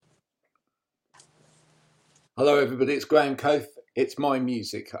Hello, everybody. It's Graham Coth. It's My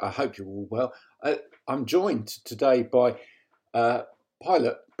Music. I hope you're all well. I'm joined today by uh,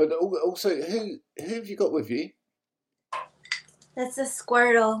 Pilot, but also who have you got with you? That's a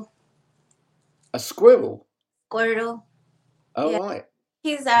Squirtle. A squirrel. Squirtle. Oh, Yeah, right.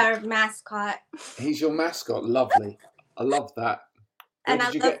 he's our mascot. He's your mascot. Lovely. I love that. Where And I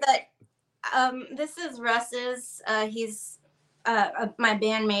did you love get? that. This is Russ's. He's my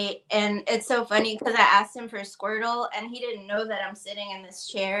bandmate, and it's so funny because I asked him for Squirtle, and he didn't know that I'm sitting in this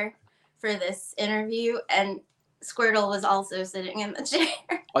chair for this interview, and Squirtle was also sitting in the chair.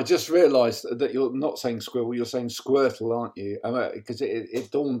 I just realised that you're not saying squirrel. You're saying squirtle, aren't you? Because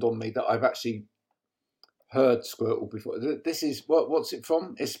it dawned on me that I've actually heard Squirtle before. This is what's it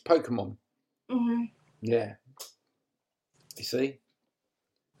from? It's Pokemon. hmm Yeah. You see.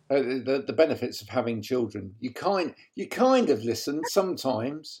 The benefits of having children. You kind of listen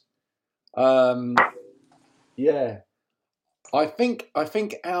sometimes. Um, yeah, I think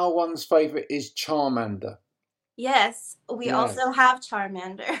our one's favourite is Charmander. Yes, we also Yes, have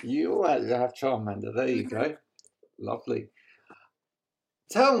Charmander. you all have Charmander. There you go. Lovely.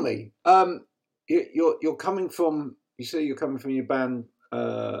 Tell me, you're coming from. You say you're coming from your band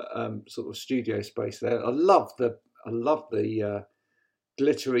sort of studio space there. I love the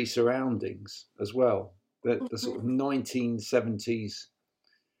glittery surroundings as well. The sort of 1970s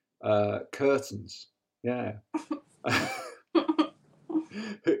curtains. Yeah.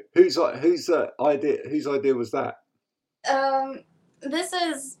 Whose idea was that? um, this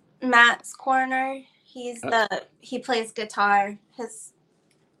is Matt's corner. That's He plays guitar. His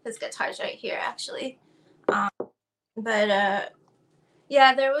guitar's right here actually. Um, but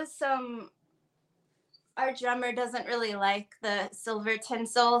yeah, there was some. Our drummer doesn't really like the silver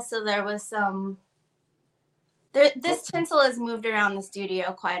tinsel, so there was some. This oh, tinsel is moved around the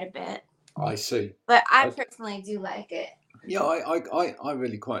studio quite a bit, I see. but I I, personally do like it. yeah, I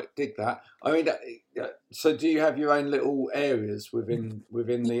really quite dig that. I mean, so do you have your own little areas within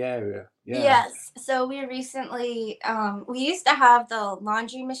the area? Yeah. Yes. So we recently we used to have the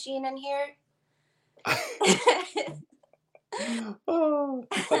laundry machine in here. Oh,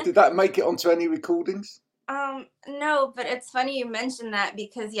 did that make it onto any recordings? No, but it's funny you mentioned that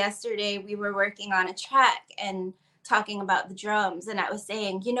because yesterday we were working on a track and talking about the drums, and I was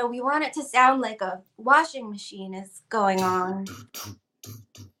saying, we want it to sound like a washing machine is going on.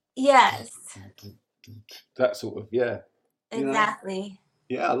 Yes, That sort of, yeah. You know, exactly.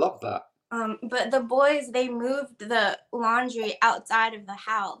 yeah, I love that. But the boys, they moved the laundry outside of the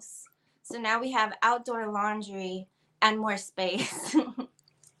house. So now we have outdoor laundry and more space.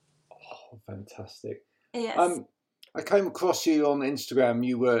 Oh, fantastic. Yes. Um, I came across you on Instagram.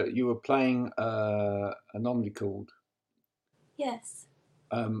 You were playing an Omnichord, Yes.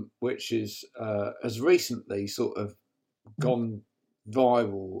 which has recently sort of gone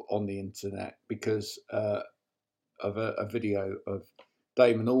viral on the internet because of a video of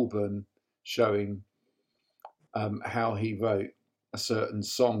Damon Albarn showing how he wrote a certain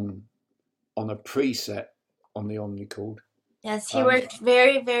song on a preset on the Omnichord. Yes, he Um, worked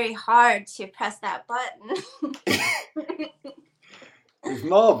very, very hard to press that button. It's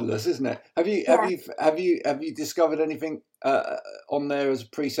marvelous, isn't it? Have you have Yeah. you have you have you discovered anything on there as a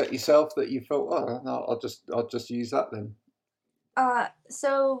preset yourself that you thought, oh, no, I'll just use that then?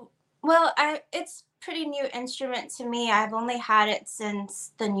 So, well, it's pretty new instrument to me. I've only had it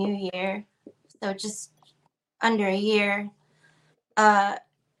since the new year, so just under a year. Uh,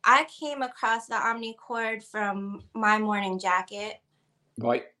 I came across the Omnichord from My Morning Jacket.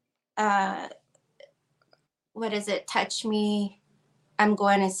 Right. Uh, what is it? Touch Me, I'm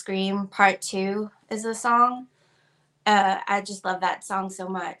Going to Scream, Part 2 is the song. I just love that song so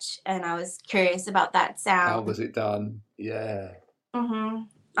much, and I was curious about that How sound. was it done? Yeah.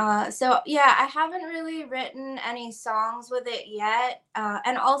 So yeah, I haven't really written any songs with it yet.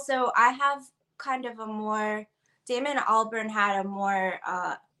 And also I have kind of a more Damon Albarn had a more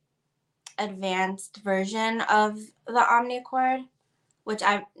advanced version of the Omnichord, which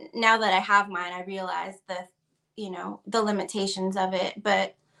I now that I have mine, I realize the limitations of it.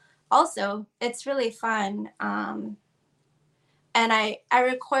 But also it's really fun. And I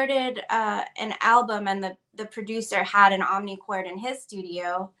recorded an album, and the producer had an Omnichord in his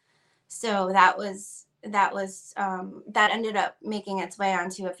studio, so that ended up making its way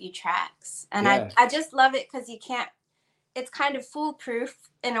onto a few tracks, and I Yeah. I just love it because you can't. It's kind of foolproof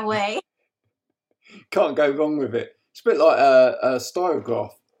in a way. Can't go wrong with it. It's a bit like a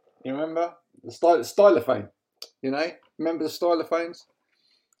stylograph. You remember the stylophone? Remember the stylophones?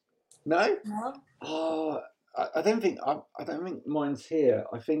 No. No? Oh, I don't think mine's here.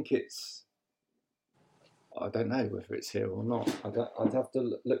 I think it's. I don't know whether it's here or not. I'd have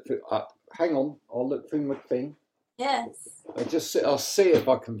to look through. Hang on, I'll look through my thing. Yes. I'll see if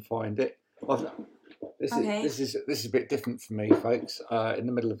I can find it. Okay. This is a bit different for me, folks. In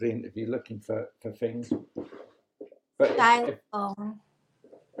the middle of the interview, looking for things. But Stylophone.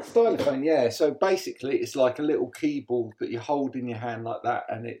 stylophone, yeah. So basically, it's like a little keyboard that you hold in your hand like that,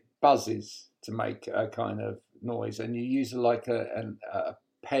 and it buzzes to make a kind of noise. And you use like a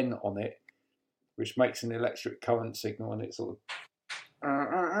pen on it, which makes an electric current signal, and it sort of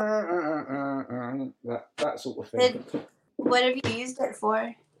that sort of thing. What have you used it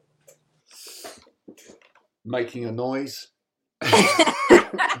for? Making a noise.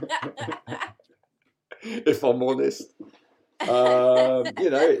 If I'm honest, you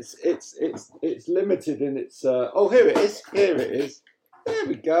know, it's limited in its. Oh, here it is. Here it is. There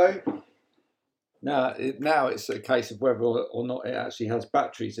we go. Now it's a case of whether or not it actually has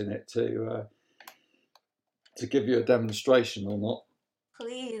batteries in it to give you a demonstration or not.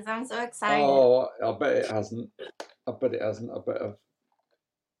 Please, I'm so excited. Oh, I bet it hasn't. I bet I've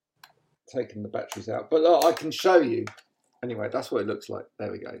taken the batteries out. But look, I can show you. Anyway, that's what it looks like.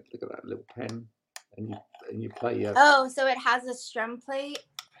 There we go. Look at that little pen. And you play your... Oh, so it has a strum plate?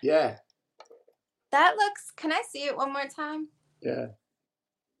 Yeah. That looks... Can I see it one more time? Yeah.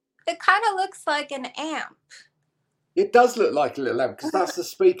 It kind of looks like an amp. It does look like a little amp, because that's the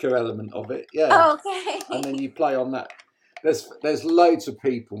speaker element of it. Yeah. Oh, okay. And then you play on that. There's loads of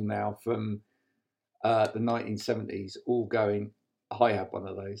people now from the 1970s all going, I had one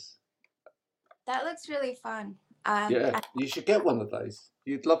of those. That looks really fun. Yeah, you should get one of those.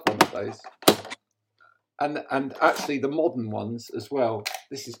 You'd love one of those. And actually the modern ones as well.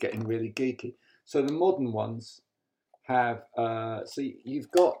 This is getting really geeky. So the modern ones have so you've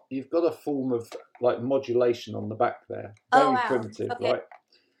got a form of like modulation on the back there. Very primitive, okay.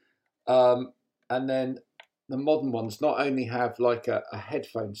 Right? And then the modern ones not only have like a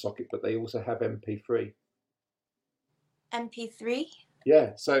headphone socket, but they also have MP3. MP3?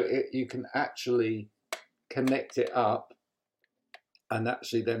 Yeah, so you can actually connect it up and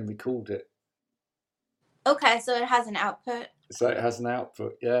actually then record it. Okay, so it has an output. So it has an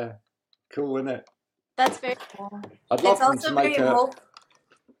output, yeah. Cool, isn't it? That's very cool. I'd love them to make It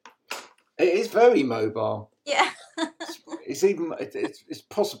is very mobile. Yeah. It's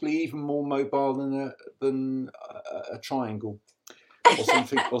possibly even more mobile than a triangle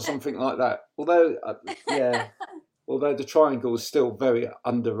or something like that. Although although the triangle is still very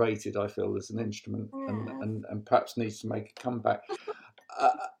underrated, I feel, as an instrument, and perhaps needs to make a comeback.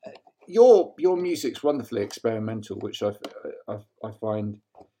 Your music's wonderfully experimental, which I find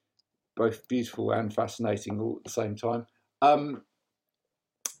both beautiful and fascinating all at the same time.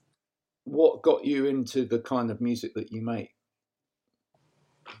 What got you into the kind of music that you make?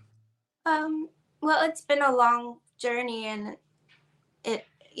 Well, it's been a long journey, and it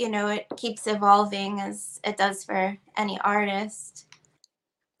keeps evolving as it does for any artist.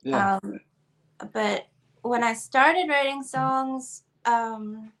 Yeah. But when I started writing songs, I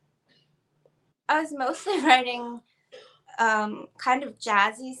was mostly writing kind of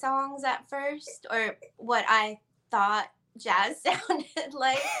jazzy songs at first, or what I thought jazz sounded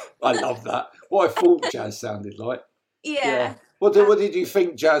like. I love that. What I thought jazz sounded like. Yeah. What did you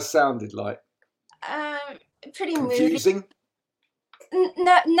think jazz sounded like? Pretty confusing.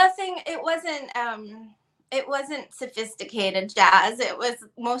 No, nothing. It wasn't sophisticated jazz. It was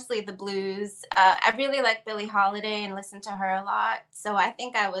mostly the blues. I really like Billie Holiday and listened to her a lot. So I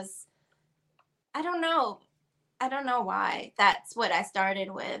think I don't know why. That's what I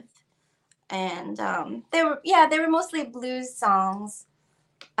started with. And they were mostly blues songs.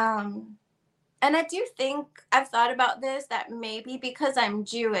 And I do think I've thought about this, that maybe because I'm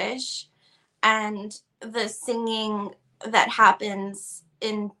Jewish and the singing that happens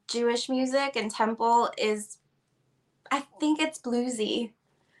in Jewish music and temple I think it's bluesy.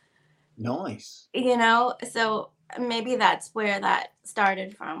 Nice. So maybe that's where that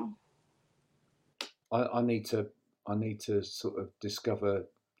started from. I need to sort of discover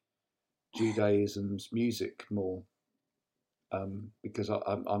Judaism's music more, because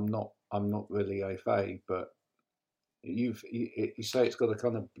I'm not really au fait, but you say it's got a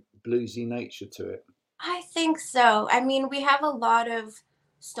kind of bluesy nature to it. I think so. I mean, we have a lot of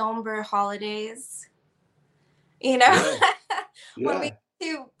somber holidays, Yeah. When we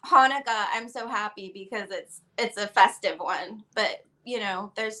do Hanukkah, I'm so happy because it's a festive one, but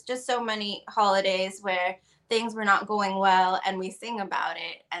there's just so many holidays where things were not going well and we sing about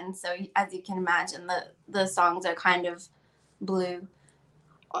it, and so as you can imagine, the songs are kind of blue.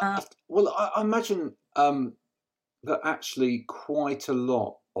 I imagine that actually quite a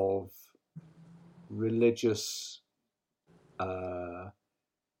lot of religious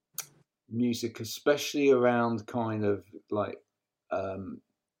music, especially around kind of like um,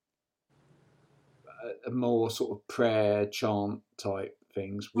 a more sort of prayer chant type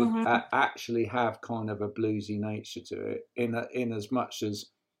things, would Mm-hmm. actually have kind of a bluesy nature to it, in as much as,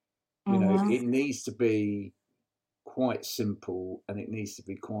 you know, Mm-hmm. it needs to be quite simple, and it needs to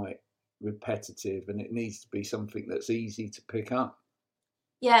be quite repetitive, and it needs to be something that's easy to pick up.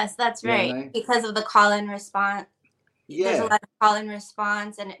 Yes, that's You right. know? Because of the call and response, there's a Yeah, lot of call and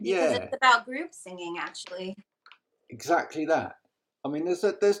response, and because it's yeah, about group singing, actually. exactly that. I mean,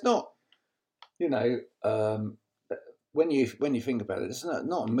 there's not, you know, when you think about it, there's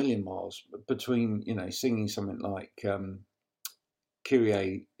not a million miles between, you know, singing something like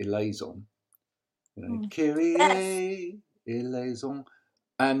Kyrie eleison, you know, Mm. Yes. Kyrie eleison,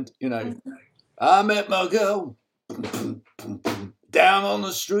 and, you know, Mhm. I met my girl down on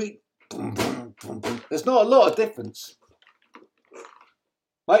the street. There's not a lot of difference.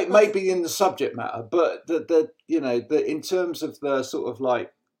 Maybe in the subject matter, but the you know, the in terms of the sort of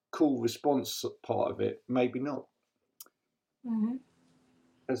like cool response part of it, maybe not. Mhm.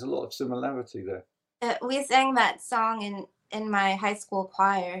 There's a lot of similarity there. We sang that song in my high school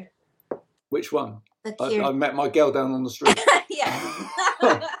choir. Which one? The I Cure. met my girl down on the street.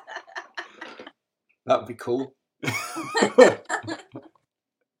 Yes. That'd be cool.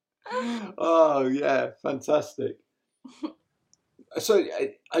 Oh yeah, fantastic. So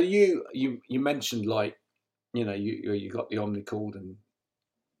are you mentioned, like, you know, you got the Omnichord, and,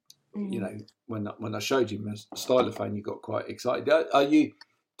 you Mm. know, when I showed you my stylophone, you got quite excited. Are you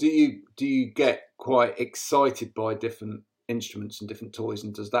do you get quite excited by different instruments and different toys,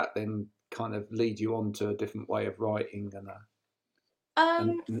 and does that then kind of lead you on to a different way of writing, and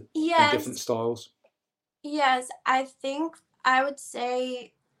Um, and different yes, styles? yes. I think I would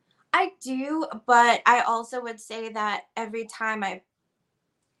say I do, but I also would say that every time I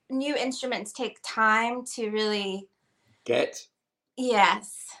new instruments take time to really. Get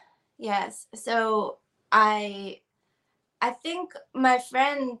Yes, yes. So I I think my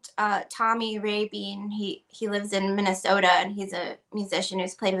friend Tommy Rabin, he lives in Minnesota and he's a musician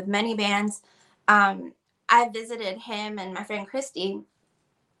who's played with many bands. Um, I visited him and my friend Christy,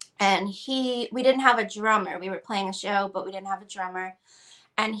 and he we didn't have a drummer. We were playing a show, but we didn't have a drummer.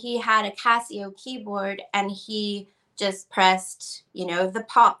 And he had a Casio keyboard, and he just pressed, the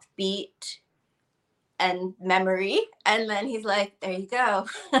pop beat and memory, and then he's like, "There you go."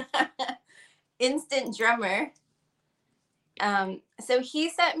 Instant drummer. So he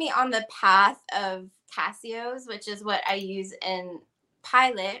set me on the path of Casios, which is what I use in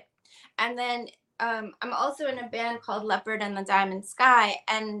Pilot. And then I'm also in a band called Leopard and the Diamond Sky,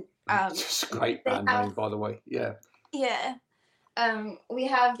 and It's a great they band have, name, by the way. Yeah. yeah, we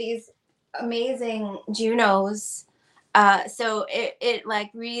have these amazing Junos. So it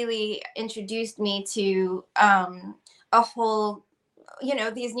like really introduced me to a whole,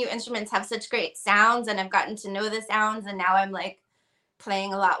 these new instruments have such great sounds, and I've gotten to know the sounds, and now I'm like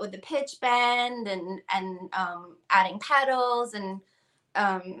playing a lot with the pitch bend and adding pedals, and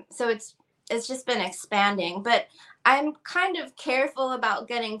so it's just been expanding. But I'm kind of careful about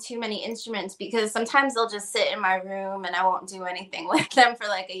getting too many instruments because sometimes they'll just sit in my room and I won't do anything with them for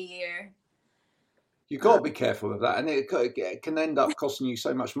like a year. You've got to be careful of that, and it can end up costing you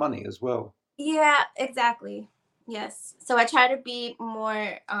so much money as well. Yeah, exactly. Yes. So I try to be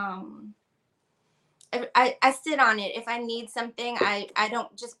more I sit on it. If I need something, I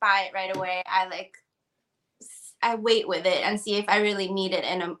don't just buy it right away. I wait with it and see if I really need it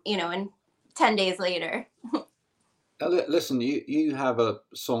in 10 days later. Now, listen, you have a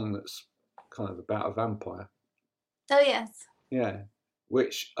song that's kind of about a vampire. Oh, yes. Yeah,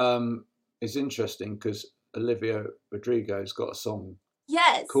 which is interesting because Olivia Rodrigo's got a song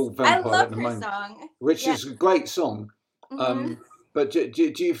Yes. called I Vampire love at the her moment, song. which Yeah. is a great song. Hmm. Um, but do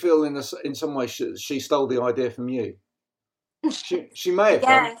you feel in some way she stole the idea from you? She may have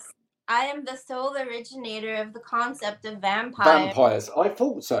done. Yes. I am the sole originator of the concept of vampire. Vampires. I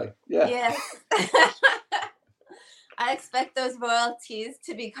thought so. Yeah. Yes. I expect those royalties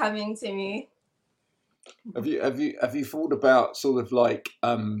to be coming to me. Have you thought about sort of like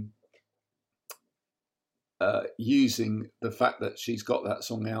using the fact that she's got that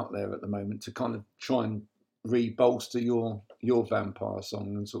song out there at the moment to kind of try and re-bolster your vampire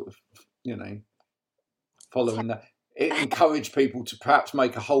song, and sort of, you know, following that, encourage people to perhaps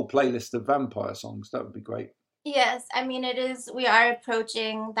make a whole playlist of vampire songs? That would be great. Yes, I mean we are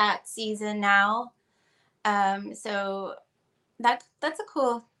approaching that season now. So that's a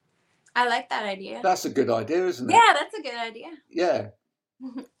cool. I like that idea. That's a good idea, isn't it? Yeah, that's a good idea. Yeah.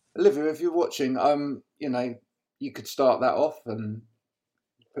 Olivia, if you're watching, you know, you could start that off and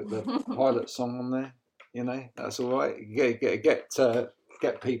put the pilot song on there. You know, that's all right.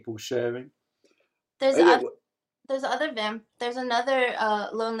 Get people sharing. There's Oh, yeah, there's another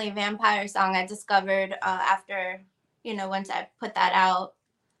lonely vampire song I discovered after, once I put that out.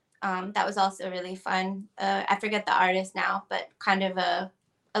 That was also really fun. I forget the artist now, but kind of a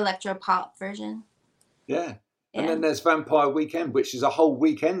electro pop version. yeah. And Yeah. then there's Vampire Weekend, which is a whole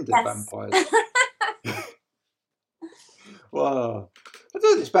weekend of Yes. vampires. Wow. I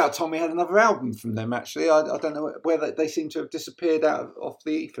thought it's about time we had another album from them, actually. I don't know where they seem to have disappeared off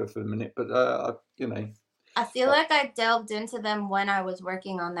the ether for a minute, but, you know. I feel like I delved into them when I was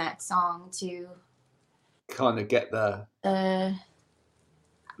working on that song to kind of get the vibe.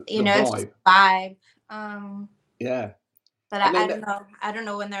 Vibe. Yeah. But I don't know. I don't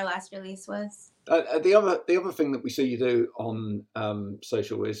know when their last release was. The other thing that we see you do on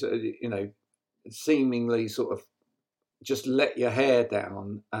social is, you know, seemingly sort of just let your hair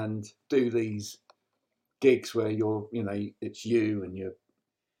down and do these gigs where you're, you know, it's you and you're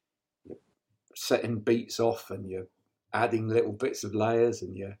setting beats off and you're adding little bits of layers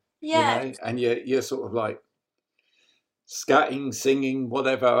and you know, and you're sort of like scatting, singing,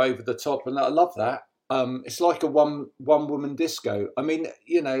 whatever over the top, and I love that. It's like a one woman disco. I mean,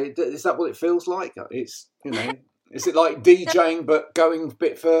 you know, is that what it feels like? It's, you know, is it like DJing but going a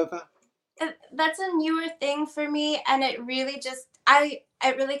bit further? That's a newer thing for me, and it really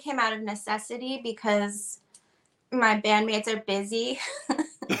it really came out of necessity because my bandmates are busy,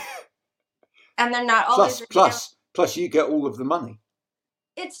 and they're not always. Plus, you get all of the money.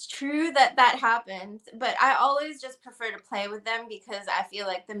 It's true that happens, but I always just prefer to play with them because I feel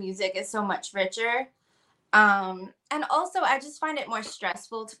like the music is so much richer. And also I just find it more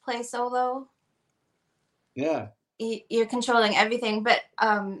stressful to play solo. Yeah. You're controlling everything. But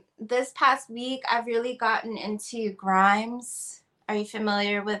this past week, I've really gotten into Grimes. Are you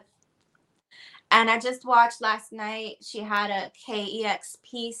familiar with? And I just watched last night. She had a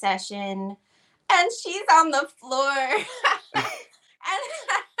KEXP session, and she's on the floor.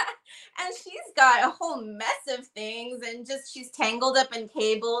 And she's got a whole mess of things, and she's tangled up in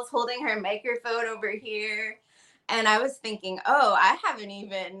cables, holding her microphone over here. And I was thinking, oh, I haven't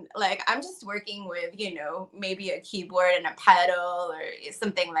even, like, I'm just working with, you know, maybe a keyboard and a pedal or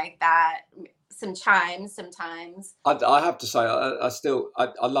something like that. Some chimes sometimes. I have to say,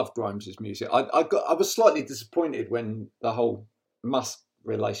 I love Grimes' music. I was slightly disappointed when the whole Musk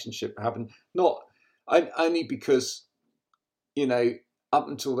relationship happened. Only because, you know, up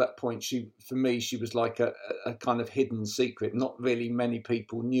until that point, for me, she was like a kind of hidden secret. Not really many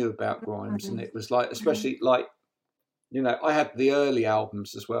people knew about Grimes, and it was like, especially like, you know, I had the early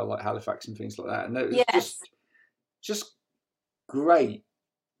albums as well, like Halifax and things like that, and it was just great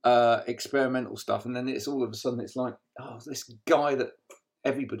experimental stuff. And then it's all of a sudden, it's like, oh, this guy that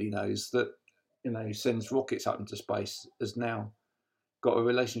everybody knows that, you know, sends rockets up into space has now got a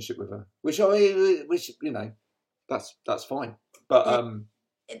relationship with her, which you know, that's fine. But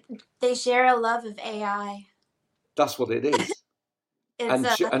they share a love of AI. That's what it is.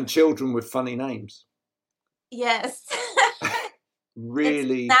 And children with funny names. Yes.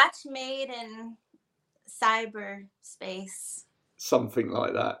 Really. It's match made in cyberspace. Something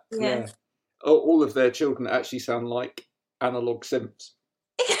like that. Yes. Yeah. All of their children actually sound like analog synths.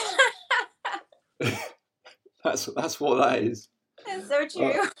 That's what that is. It's so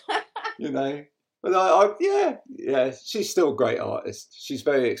true. You know. But yeah, she's still a great artist. She's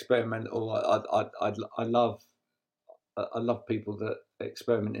very experimental. I love people that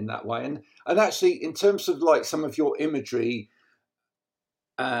experiment in that way. And actually, in terms of like some of your imagery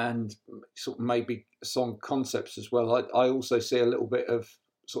and sort of maybe song concepts as well, I also see a little bit of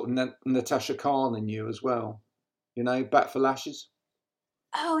sort of Natasha Khan in you as well. You know, Bat for Lashes.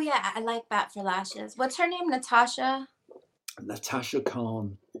 Oh yeah, I like Bat for Lashes. What's her name? Natasha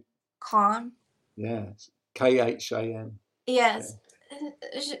Khan. Khan. Yeah, Khan. Yes.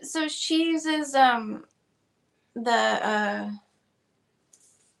 Yeah. So she uses the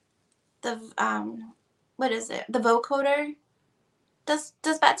what is it? The vocoder. Does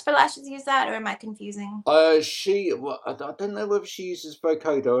Bats for Lashes use that, or am I confusing? I don't know whether she uses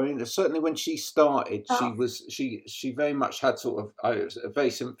vocoder. I mean, certainly when she started, she very much had sort of a very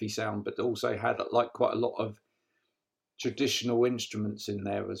synthy sound, but also had like quite a lot of traditional instruments in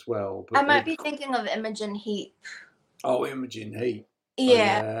there as well. But I might be thinking of Imogen Heap. Oh, Imogen Heap.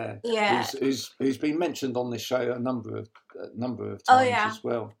 Yeah, yeah. Who's been mentioned on this show a number of times as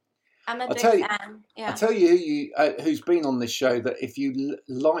well. I'm a big fan. Yeah. I'll tell you who's been on this show, that if you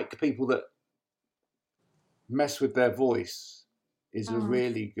like people that mess with their voice, is a Mm.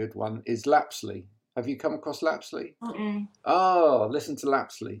 really good one. Is Lapsley. Have you come across Lapsley? Mm-mm. Oh, listen to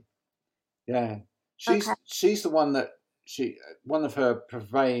Lapsley. Yeah, Okay. she's the one that one of her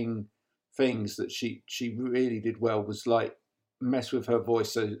purveying things that she really did well was like mess with her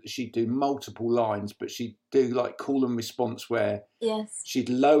voice. So she'd do multiple lines, but she'd do like call and response where Yes. she'd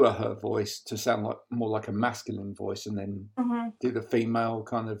lower her voice to sound like more like a masculine voice, and then Mm-hmm. do the female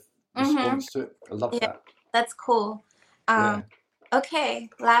kind of Mm-hmm. response to it. I love Yeah, that. that's cool. Yeah. Okay,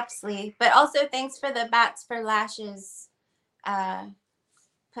 Lapsley. But also thanks for the Bats for Lashes, uh,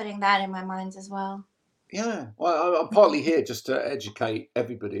 putting that in my mind as well. Yeah, well, I'm partly here just to educate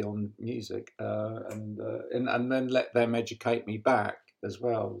everybody on music, and then let them educate me back as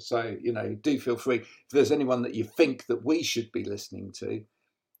well. So do feel free if there's anyone that you think that we should be listening to,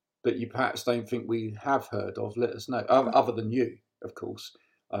 that you perhaps don't think we have heard of. Let us know. Other than you, of course.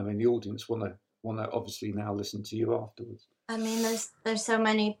 I mean, the audience want to obviously now listen to you afterwards. I mean, there's so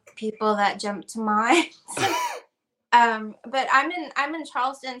many people that jump to mind. But I'm in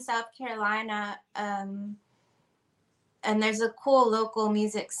Charleston, South Carolina. And there's a cool local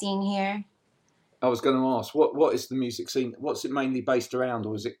music scene here. I was going to ask, what is the music scene? What's it mainly based around,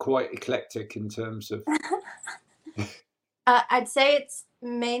 or is it quite eclectic in terms of? I'd say it's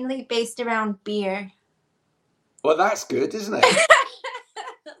mainly based around beer. Well, that's good, isn't it?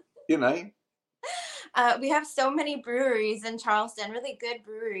 You know. We have so many breweries in Charleston, really good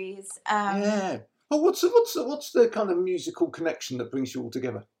breweries. Yeah. Well, what's the kind of musical connection that brings you all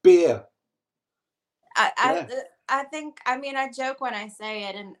together? Beer. I, Yeah. I think, I mean, I joke when I say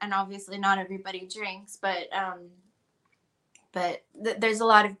it, and obviously not everybody drinks, but there's a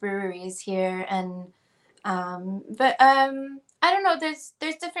lot of breweries here, and I don't know. There's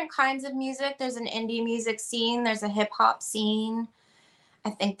different kinds of music. There's an indie music scene. There's a hip hop scene. I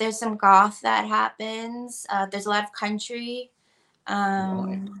think there's some goth that happens. There's a lot of country.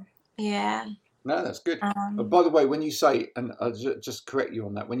 Right. Yeah. No, that's good. By the way, when you say, and I'll just correct you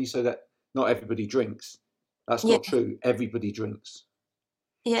on that, when you say that not everybody drinks, that's Yeah. not true. Everybody drinks.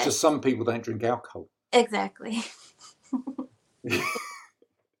 Yes. Just some people don't drink alcohol. Exactly.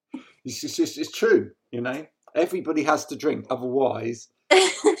 It's true. Everybody has to drink, otherwise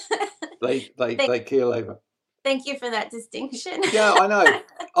they keel over. Thank you for that distinction. Yeah, I know.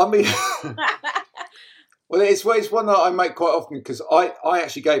 I mean, well, it's one that I make quite often because I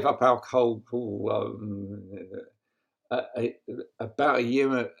actually gave up alcohol about a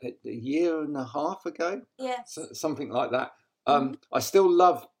year and a half ago. Yes. Something like that. I still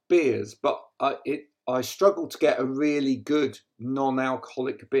love beers, but I struggle to get a really good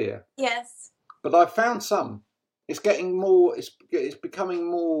non-alcoholic beer. Yes. But I've found some. It's getting more. It's becoming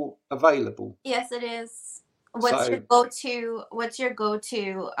more available. Yes, it is. What's your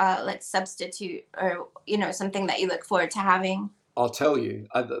go-to like substitute, or something that you look forward to having? I'll tell you,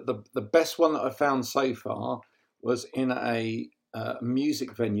 the best one that I found so far was in a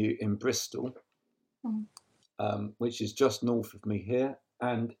music venue in Bristol, which is just north of me here,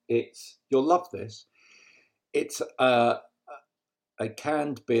 and you'll love this. It's a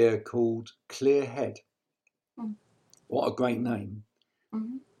canned beer called Clear Head. What a great name!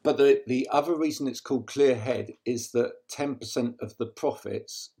 Mm-hmm. But the other reason it's called Clear Head is that 10% of the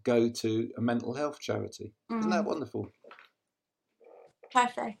profits go to a mental health charity. Isn't that wonderful?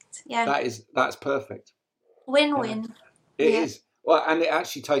 Perfect. Yeah. That's perfect. Win-win. It is. Well, and it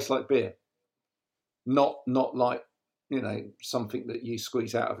actually tastes like beer. Not like, something that you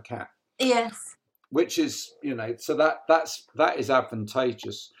squeeze out of a cat. Yes. Which is, so that is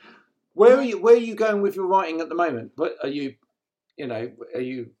advantageous. Where are you going with your writing at the moment? But are you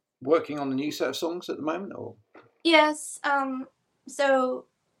working on a new set of songs at the moment, or? Yes. So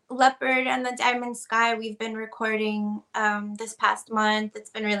Leopard and the Diamond Sky, we've been recording this past month.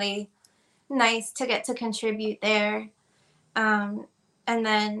 It's been really nice to get to contribute there. And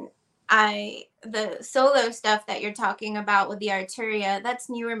then the solo stuff that you're talking about with the Arturia, that's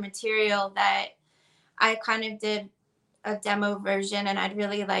newer material that I kind of did a demo version, and I'd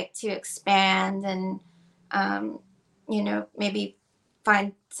really like to expand and maybe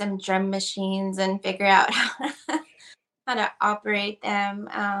find some drum machines and figure out how to operate them.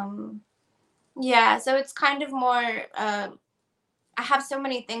 So it's kind of more I have so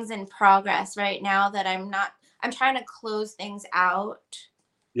many things in progress right now that I'm trying to close things out.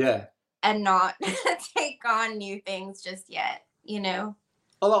 Yeah. And not take on new things just yet,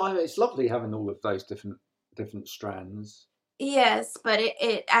 It's lovely having all of those different strands. Yes, but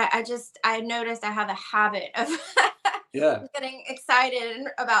I noticed I have a habit of getting excited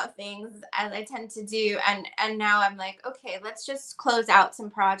about things, as I tend to do, and now I'm like, okay, let's just close out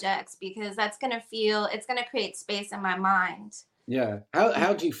some projects, because it's gonna create space in my mind. Yeah.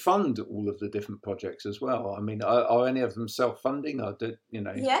 How do you fund all of the different projects as well? I mean, are any of them self-funding? Or do you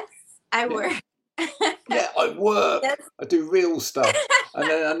know? Yes, I Yeah. work. Yeah, I work. Yes. I do real stuff, and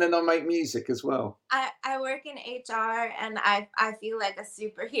then I make music as well. I work in HR and I feel like a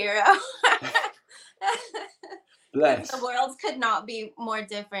superhero. Because the Bless. world could not be more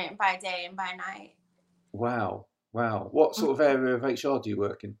different by day and by night. Wow. Wow. What sort of area of HR do you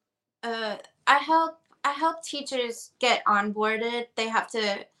work in? Uh, I help teachers get onboarded. They have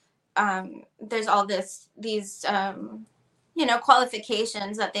to there's all these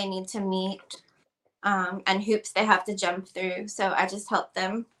qualifications that they need to meet, and hoops they have to jump through. So I just help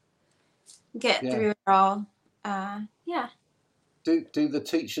them get Yeah. through it all. Yeah. Do the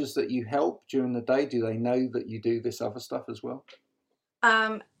teachers that you help during the day, do they know that you do this other stuff as well?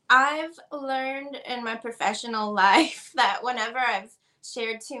 I've learned in my professional life that whenever I've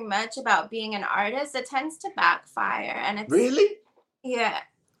shared too much about being an artist, it tends to backfire. And it's, Really? yeah,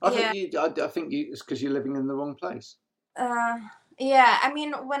 I think yeah, you. I think you. It's because you're living in the wrong place. uh, yeah. I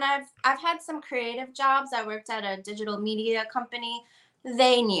mean, when I've had some creative jobs, I worked at a digital media company.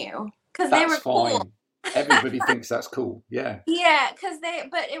 They knew because they That's were cool. fine. Everybody thinks that's cool. Yeah. Yeah,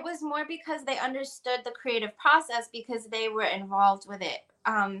 but it was more because they understood the creative process because they were involved with it.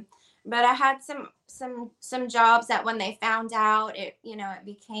 But I had some jobs that when they found out, it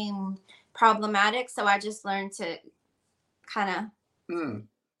became problematic. So I just learned to kind Mm.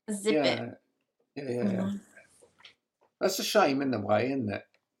 of zip it. Yeah. Yeah. Yeah. Yeah. Mhm. That's a shame in a way, isn't it?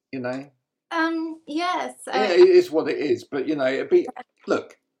 You know. Yes, Yeah, it is what it is. But you know, it'd be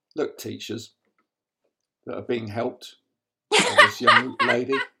look, look, teachers that are being helped by this young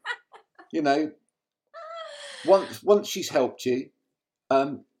lady. You know, once she's helped you,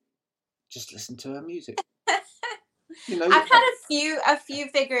 um, just listen to her music. You know, I've had a few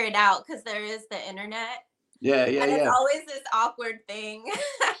figure it out because there is the internet, yeah, yeah, and it's yeah. always this awkward thing.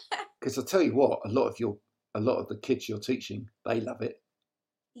 Because I tell you what, a lot of the kids you're teaching, they love it,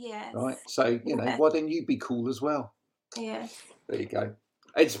 Yes, right? So you know, yes, why don't you be cool as well? yes. There you go.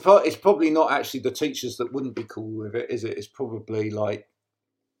 It's probably not actually the teachers that wouldn't be cool with it, is it? It's probably like,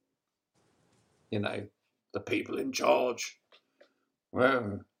 you know, the people in charge.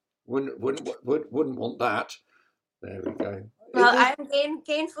 Well, wouldn't want that. There we go. Well, I'm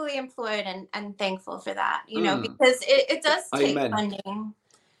gainfully employed and thankful for that, Mm, because it does take amen. funding.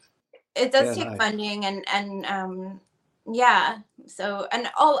 It does Yeah, take no. funding and yeah. So and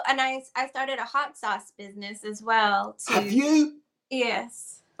I started a hot sauce business as well Have too. you?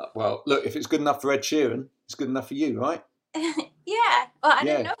 Yes. Well, look, if it's good enough for Ed Sheeran, it's good enough for you, right? Yeah. Well, I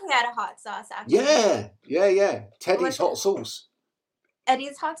didn't Yeah. know he had a hot sauce actually. Yeah, yeah, yeah. Teddy's What's it? hot sauce.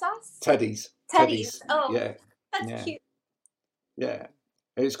 Eddie's hot sauce? Teddy's. Teddy's. Teddy's. Oh, Yeah, that's yeah, cute. yeah.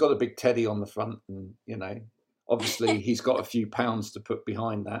 It's got a big teddy on the front, and you know, obviously he's got a few pounds to put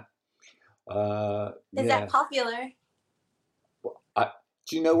behind that. Is that Yeah. popular?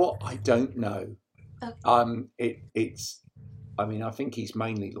 Do you know what? I don't know. Okay. It's. I mean, I think he's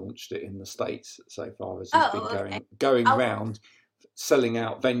mainly launched it in the States so far as he's been Oh, okay. going I'll, round selling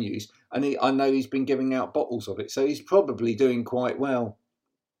out venues, and I know he's been giving out bottles of it, so he's probably doing quite well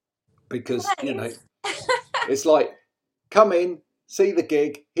because you know nice. it's like come in, see the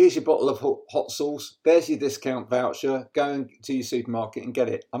gig. Here's your bottle of hot sauce. There's your discount voucher. Go to your supermarket and get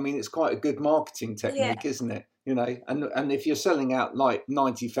it. I mean, it's quite a good marketing Yeah. technique, isn't it? You know, and if you're selling out like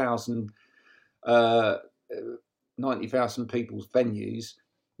 90,000 uh, 90,000 people's venues,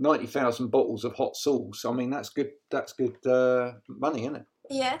 90,000 bottles of hot sauce. I mean, that's good. That's good money, isn't it?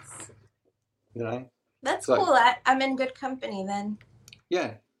 Yes. You know. That's So cool. I'm in good company then.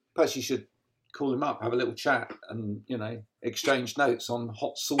 yeah, perhaps you should call him up, have a little chat, and you know, exchange notes on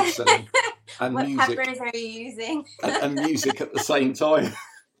hot sauce selling and What music, peppers are you using? and music at the same time.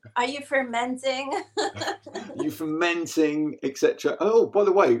 Are you fermenting? You fermenting, etc. Oh, by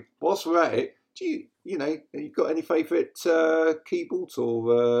the way, whilst we're at it, you know, you got any favourite keyboards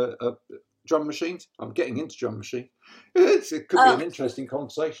or drum machines? I'm getting into drum machine. It could be an Oh, interesting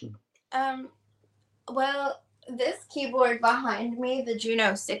conversation. um, well, this keyboard behind me, the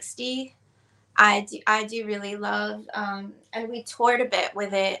Juno 60, I do really love. And we toured a bit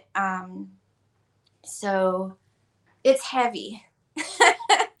with it. So it's heavy.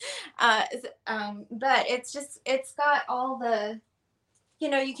 But it's got all the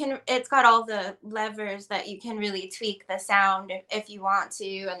it's got all the levers that you can really tweak the sound if you want to,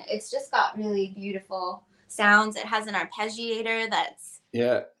 and it's just got really beautiful sounds. It has an arpeggiator that's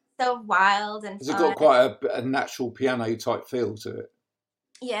Yeah, so wild and has it got fun. quite a natural piano type feel to it?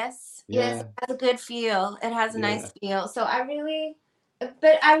 Yes, yes, Yeah, it has a good feel. It has a yeah, nice feel. So I really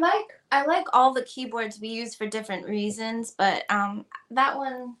But I like all the keyboards we use for different reasons. But that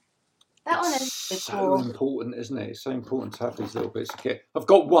one that one It's is really so cool. important, isn't it? It's so important to have these little bits of kit. I've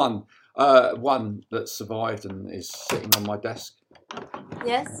got one that survived and is sitting on my desk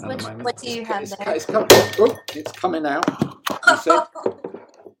Yes. at the moment. What do you have there? It's coming out. You said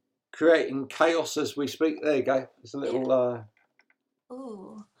creating chaos as we speak. There you go. It's a little.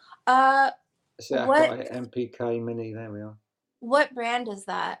 Ooh. It's the What Akai MPK Mini. There we are. what brand is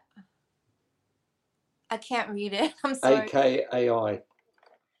that? I can't read it. I'm sorry. AKAI.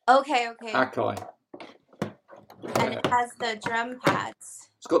 Okay, okay. Akai. And it has the drum pads.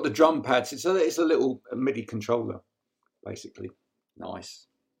 It's got the drum pads. It's a little MIDI controller, basically. Nice.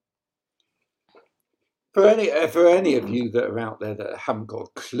 For any of you that are out there that haven't got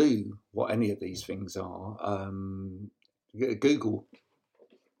a clue what any of these things are, Google,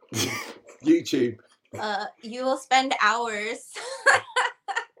 YouTube. You will spend hours.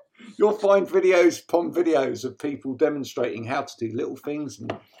 You'll find videos upon videos of people demonstrating how to do little things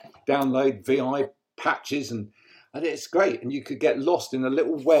and download VI patches, and it's great. And you could get lost in a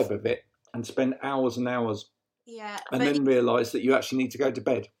little web of it and spend hours and hours, Yeah. and then realise that you actually need to go to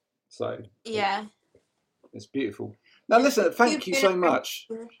bed. So yeah. it's beautiful. Now, listen, thank you so much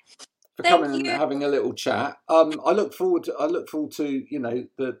for coming and having a little chat. I look forward to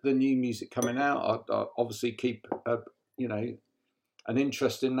the new music coming out. I obviously keep an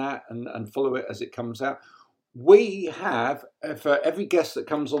interest in that and follow it as it comes out. We have, for every guest that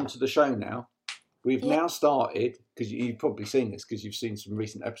comes onto the show now, we've now started, because you've probably seen this because you've seen some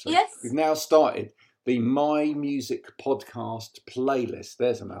recent episodes. Yes. We've now started the My Music Podcast playlist.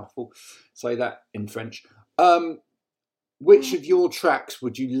 There's a mouthful. Say that in French. Which of your tracks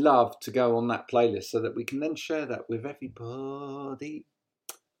would you love to go on that playlist so that we can then share that with everybody?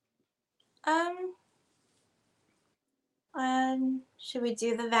 Should we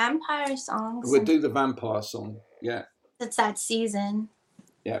do the vampire songs? We'll do the vampire song. Yeah. It's that season.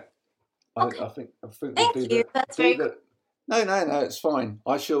 Yeah. Okay. I think Thank we'll do you. That's very cool. No, it's fine.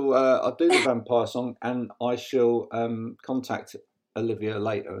 I'll do the vampire song, and I shall contact Olivia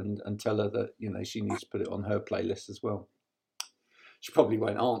later and tell her that she needs to put it on her playlist as well. She probably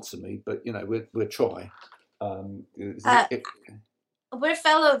won't answer me, but we'll try. We're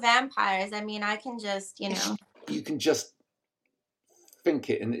fellow vampires. I mean, I can just You can just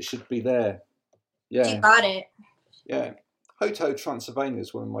think it, and it should be there. Yeah, you got it. Yeah, Hotel Transylvania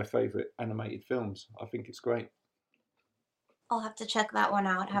is one of my favourite animated films. I think it's great. I'll have to check that one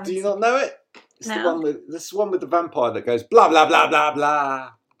out. Do you not know it? It's No. the one with the vampire that goes blah blah blah blah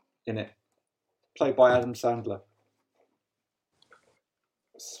blah in it, played by Adam Sandler.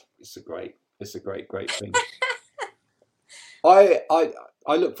 It's a great thing. I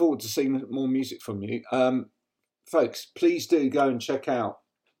look forward to seeing more music from you, folks. Please do go and check out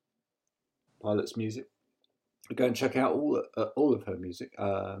Pilot's music. Go and check out all of her music,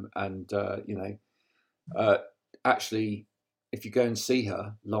 actually, if you go and see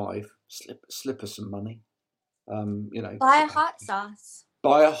her live, slip her some money. Buy a hot sauce.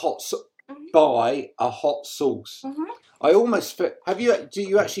 Buy a hot sauce. Mm-hmm. Buy a hot sauce. Mm-hmm. I almost fit. Do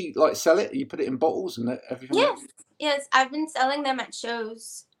you actually sell it? You put it in bottles and everything? Yes. I've been selling them at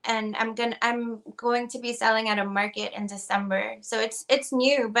shows, and I'm going to be selling at a market in December. So it's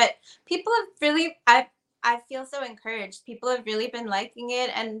new, but people have really. I feel so encouraged. People have really been liking it,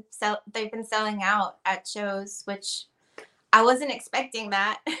 and they've been selling out at shows, which I wasn't expecting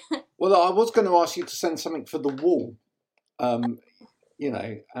that. Well, I was going to ask you to send something for the wall.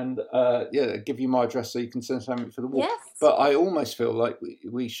 Give you my address so you can send something for the wall. Yes. But I almost feel like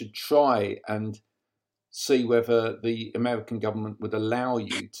we should try and see whether the American government would allow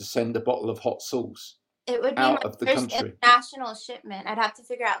you to send a bottle of hot sauce. It would be out my of the first country. International shipment. I'd have to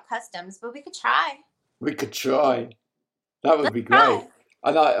figure out customs, but we could try. We could try. That would be great. Try.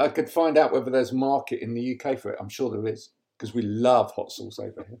 And I could find out whether there's a market in the UK for it. I'm sure there is, because we love hot sauce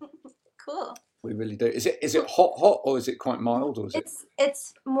over here. Cool. We really do. Is it hot, or is it quite mild, or is it?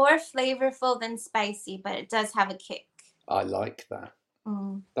 It's more flavorful than spicy, but it does have a kick. I like that.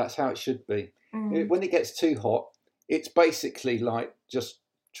 Mm. That's how it should be. Mm. When it gets too hot, it's basically like just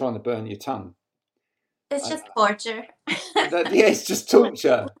trying to burn your tongue. It's just torture. It's just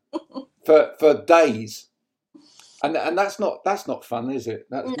torture for days, and that's not fun, is it?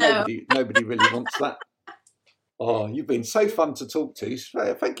 No. Nobody really wants that. Oh, you've been so fun to talk to.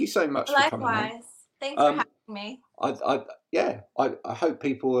 Thank you so much for coming on. Likewise. Thanks for having me. I hope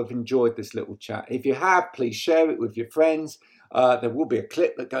people have enjoyed this little chat. If you have, please share it with your friends. There will be a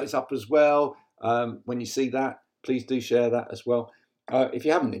clip that goes up as well. When you see that, please do share that as well. If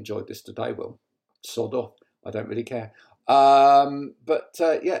you haven't enjoyed this today, well, sod off. I don't really care.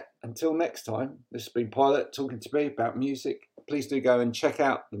 Yeah, until next time, this has been Pilot talking to me about music. Please do go and check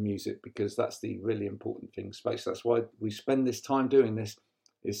out the music, because that's the really important thing, Space. That's why we spend this time doing this,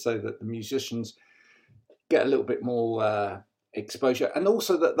 is so that the musicians get a little bit more exposure, and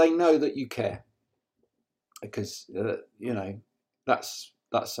also that they know that you care, because you know, that's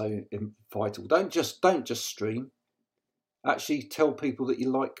so vital. Don't just stream. Actually tell people that you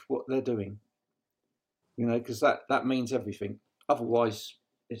like what they're doing, you know, because that means everything. Otherwise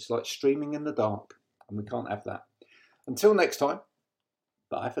it's like streaming in the dark, and we can't have that. Until next time,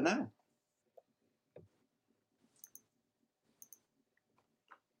 bye for now.